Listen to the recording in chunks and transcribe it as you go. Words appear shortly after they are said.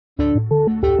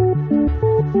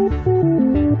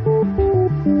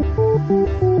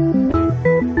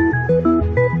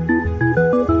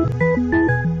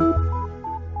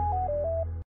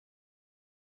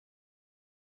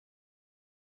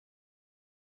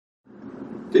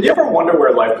Did you ever wonder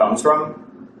where life comes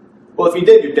from? Well, if you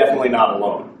did, you're definitely not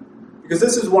alone. Because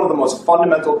this is one of the most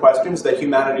fundamental questions that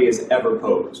humanity has ever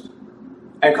posed.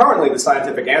 And currently, the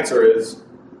scientific answer is,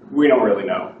 we don't really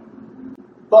know.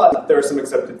 But there are some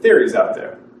accepted theories out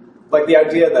there, like the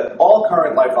idea that all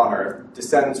current life on Earth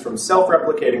descends from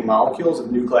self-replicating molecules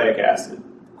of nucleic acid,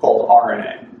 called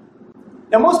RNA.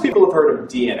 Now, most people have heard of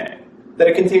DNA, that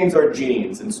it contains our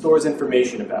genes and stores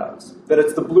information about us, that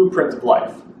it's the blueprint of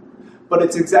life. But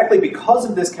it's exactly because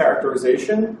of this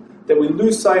characterization that we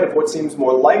lose sight of what seems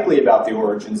more likely about the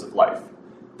origins of life,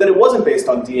 that it wasn't based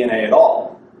on DNA at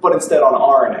all, but instead on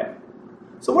RNA.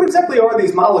 So what exactly are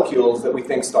these molecules that we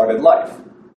think started life?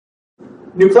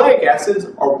 Nucleic acids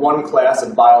are one class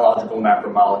of biological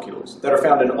macromolecules that are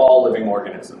found in all living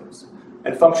organisms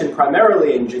and function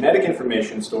primarily in genetic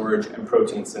information storage and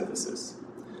protein synthesis.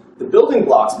 The building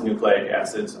blocks of nucleic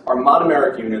acids are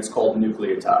monomeric units called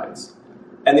nucleotides.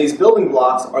 And these building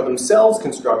blocks are themselves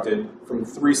constructed from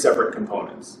three separate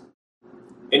components.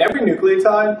 In every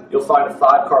nucleotide, you'll find a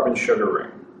 5-carbon sugar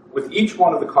ring, with each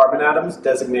one of the carbon atoms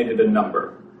designated a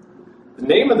number. The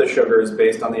name of the sugar is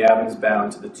based on the atoms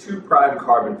bound to the 2'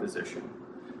 carbon position.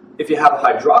 If you have a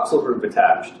hydroxyl group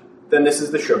attached, then this is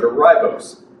the sugar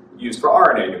ribose, used for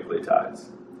RNA nucleotides.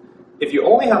 If you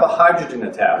only have a hydrogen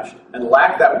attached and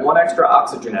lack that one extra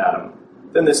oxygen atom,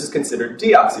 then this is considered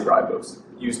deoxyribose,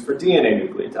 used for DNA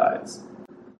nucleotides.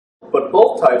 But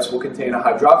both types will contain a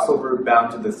hydroxyl group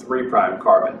bound to the 3'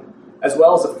 carbon, as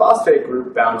well as a phosphate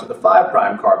group bound to the 5'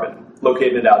 carbon,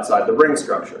 located outside the ring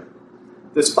structure.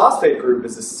 This phosphate group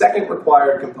is the second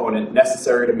required component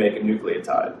necessary to make a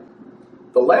nucleotide.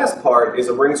 The last part is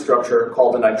a ring structure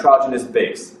called a nitrogenous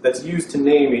base that's used to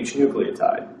name each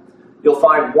nucleotide. You'll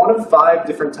find one of 5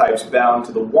 different types bound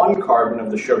to the 1 carbon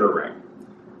of the sugar ring.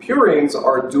 Purines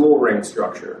are a dual ring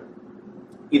structure,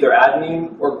 either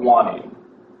adenine or guanine.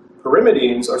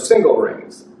 Pyrimidines are single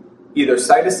rings, either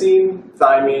cytosine,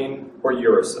 thymine, or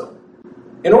uracil.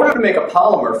 In order to make a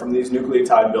polymer from these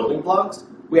nucleotide building blocks,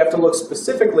 we have to look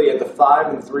specifically at the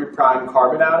 5' and 3'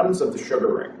 carbon atoms of the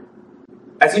sugar ring.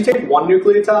 As you take one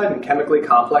nucleotide and chemically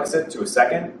complex it to a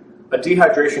second, a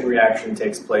dehydration reaction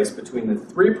takes place between the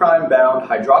 3' bound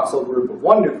hydroxyl group of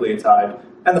one nucleotide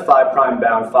and the 5'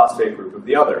 bound phosphate group of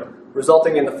the other,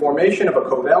 resulting in the formation of a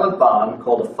covalent bond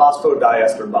called a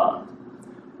Phosphodiester Bond.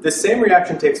 This same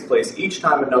reaction takes place each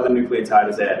time another nucleotide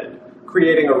is added,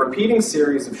 creating a repeating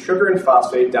series of sugar and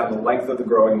phosphate down the length of the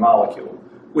growing molecule,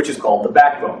 which is called the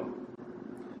backbone.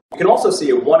 You can also see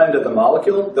at one end of the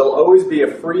molecule, there'll always be a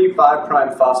free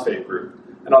 5' phosphate group,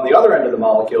 and on the other end of the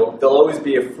molecule, there'll always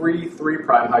be a free 3'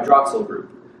 hydroxyl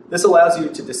group. This allows you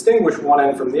to distinguish one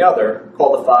end from the other,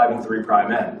 called the 5' and 3'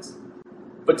 ends.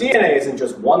 But DNA isn't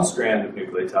just one strand of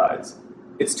nucleotides.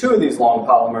 It's 2 of these long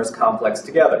polymers complexed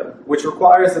together, which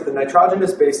requires that the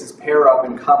nitrogenous bases pair up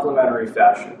in complementary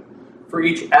fashion. For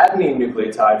each adenine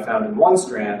nucleotide found in one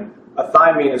strand, a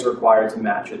thymine is required to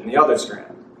match it in the other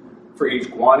strand. For each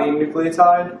guanine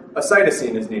nucleotide, a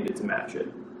cytosine is needed to match it.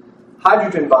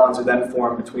 Hydrogen bonds are then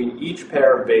formed between each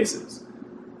pair of bases,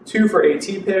 2 for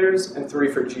AT pairs and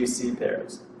 3 for GC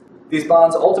pairs. These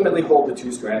bonds ultimately hold the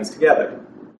 2 strands together.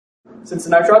 Since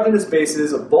the nitrogenous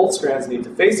bases of both strands need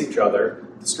to face each other,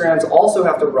 the strands also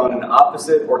have to run in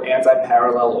opposite or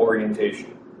antiparallel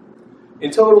orientation.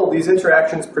 In total, these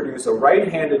interactions produce a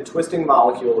right-handed twisting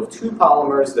molecule of 2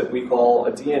 polymers that we call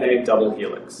a DNA double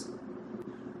helix.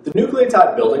 The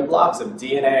nucleotide building blocks of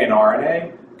DNA and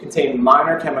RNA contain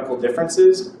minor chemical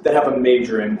differences that have a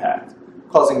major impact,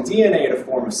 causing DNA to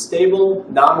form a stable,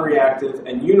 non-reactive,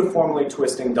 and uniformly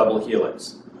twisting double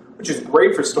helix, which is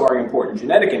great for storing important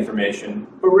genetic information,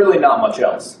 but really not much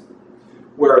else.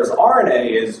 Whereas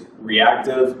RNA is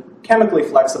reactive, chemically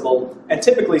flexible, and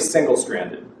typically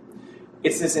single-stranded.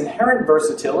 It's this inherent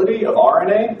versatility of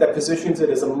RNA that positions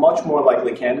it as a much more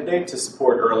likely candidate to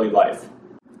support early life.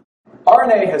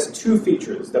 RNA has 2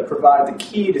 features that provide the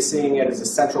key to seeing it as a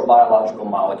central biological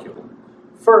molecule.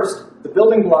 First, the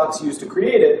building blocks used to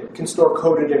create it can store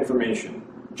coded information,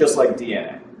 just like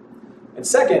DNA. And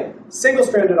second,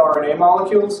 single-stranded RNA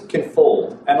molecules can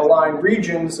fold and align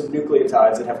regions of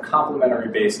nucleotides that have complementary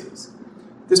bases.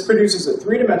 This produces a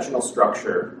 3-dimensional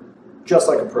structure, just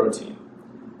like a protein.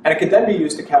 And it can then be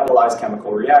used to catalyze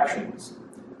chemical reactions.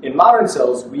 In modern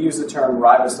cells, we use the term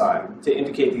ribozyme to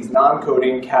indicate these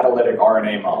non-coding catalytic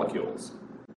RNA molecules.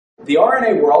 The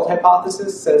RNA world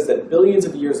hypothesis says that billions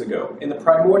of years ago, in the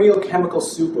primordial chemical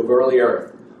soup of early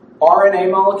Earth, RNA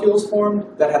molecules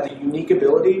formed that had the unique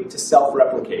ability to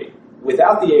self-replicate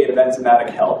without the aid of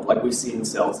enzymatic help like we see in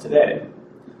cells today.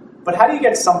 But how do you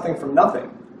get something from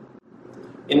nothing?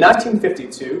 In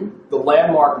 1952, the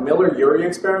landmark Miller-Urey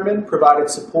experiment provided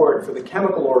support for the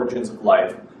chemical origins of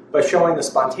life by showing the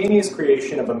spontaneous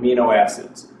creation of amino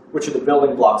acids, which are the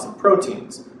building blocks of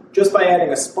proteins, just by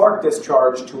adding a spark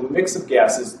discharge to a mix of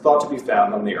gases thought to be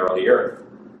found on the early Earth.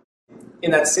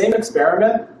 In that same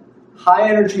experiment,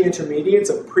 high-energy intermediates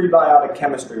of prebiotic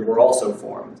chemistry were also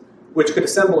formed, which could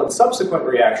assemble in subsequent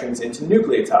reactions into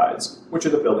nucleotides, which are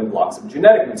the building blocks of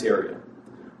genetic material.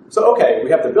 So okay, we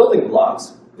have the building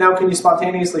blocks. Now can you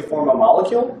spontaneously form a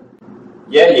molecule?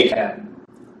 Yeah, you can.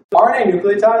 RNA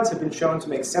nucleotides have been shown to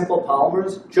make simple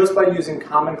polymers just by using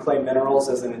common clay minerals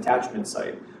as an attachment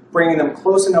site, bringing them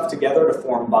close enough together to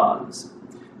form bonds.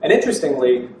 And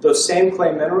interestingly, those same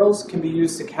clay minerals can be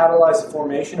used to catalyze the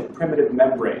formation of primitive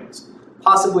membranes,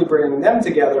 possibly bringing them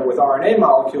together with RNA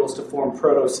molecules to form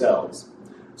protocells.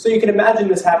 So you can imagine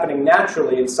this happening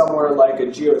naturally in somewhere like a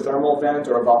geothermal vent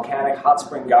or a volcanic hot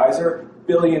spring geyser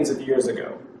billions of years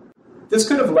ago. This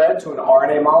could have led to an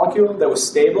RNA molecule that was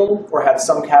stable or had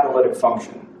some catalytic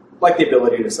function, like the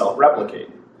ability to self-replicate.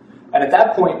 And at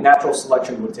that point, natural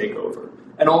selection would take over,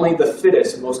 and only the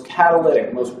fittest, most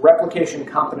catalytic, most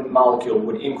replication-competent molecule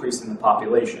would increase in the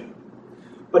population.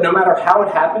 But no matter how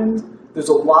it happened, there's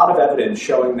a lot of evidence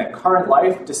showing that current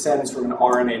life descends from an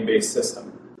RNA-based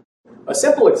system. A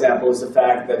simple example is the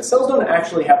fact that cells don't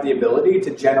actually have the ability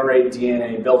to generate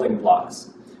DNA building blocks.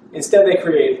 Instead, they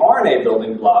create RNA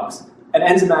building blocks and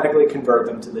enzymatically convert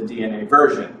them to the DNA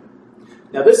version.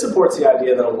 Now, this supports the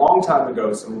idea that a long time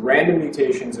ago, some random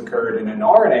mutations occurred in an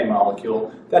RNA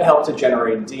molecule that helped to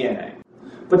generate DNA.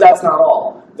 But that's not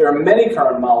all. There are many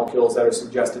current molecules that are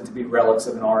suggested to be relics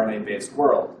of an RNA-based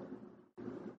world.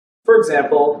 For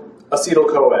example,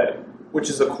 acetyl-CoA, which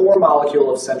is a core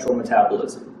molecule of central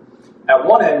metabolism. At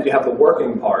one end, you have the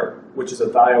working part, which is a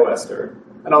thioester,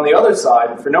 and on the other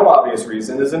side, for no obvious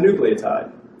reason, is a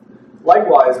nucleotide.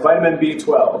 Likewise, vitamin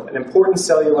B12, an important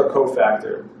cellular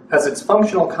cofactor, has its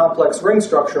functional complex ring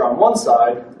structure on one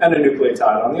side and a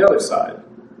nucleotide on the other side.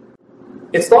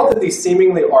 It's thought that these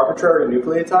seemingly arbitrary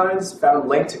nucleotides, found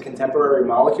linked to contemporary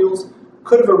molecules,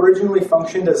 could have originally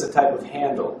functioned as a type of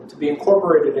handle to be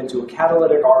incorporated into a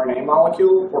catalytic RNA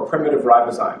molecule or primitive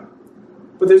ribozyme.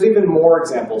 But there's even more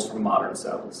examples from modern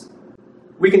cells.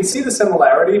 We can see the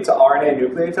similarity to RNA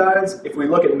nucleotides if we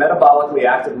look at metabolically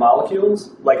active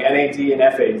molecules like NAD and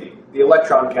FAD, the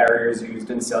electron carriers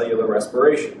used in cellular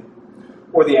respiration,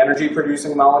 or the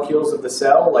energy-producing molecules of the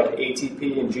cell like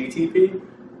ATP and GTP.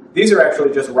 These are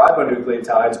actually just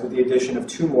ribonucleotides with the addition of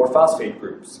two more phosphate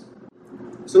groups.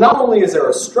 So not only is there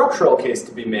a structural case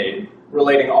to be made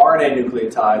relating RNA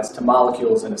nucleotides to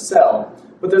molecules in a cell,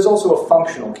 but there's also a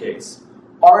functional case.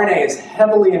 RNA is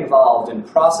heavily involved in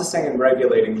processing and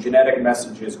regulating genetic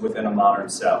messages within a modern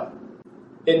cell.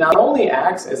 It not only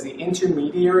acts as the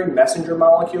intermediary messenger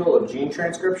molecule of gene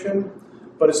transcription,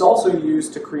 but it's also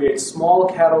used to create small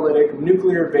catalytic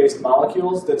nuclear-based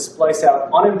molecules that splice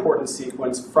out unimportant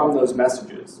sequence from those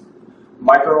messages.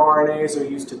 MicroRNAs are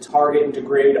used to target and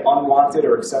degrade unwanted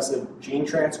or excessive gene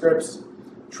transcripts.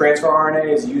 Transfer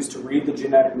RNA is used to read the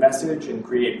genetic message and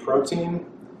create protein.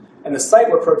 And the site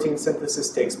where protein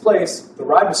synthesis takes place, the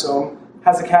ribosome,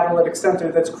 has a catalytic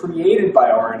center that's created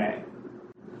by RNA.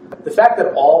 The fact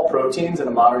that all proteins in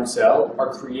a modern cell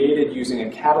are created using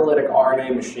a catalytic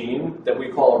RNA machine that we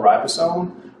call a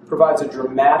ribosome provides a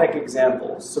dramatic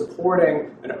example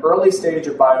supporting an early stage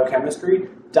of biochemistry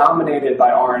dominated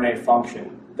by RNA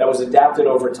function that was adapted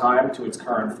over time to its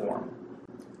current form.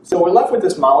 So we're left with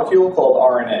this molecule called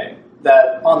RNA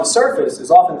that on the surface is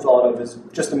often thought of as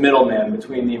just a middleman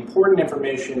between the important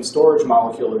information storage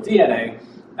molecule of DNA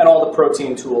and all the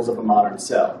protein tools of a modern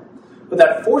cell. But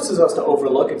that forces us to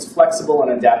overlook its flexible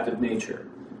and adaptive nature,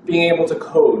 being able to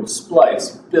code,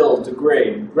 splice, build,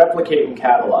 degrade, replicate, and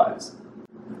catalyze.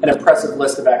 An impressive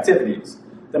list of activities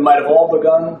that might have all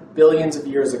begun billions of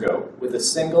years ago with a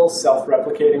single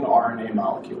self-replicating RNA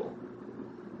molecule.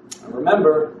 And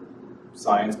remember,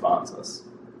 science bonds us.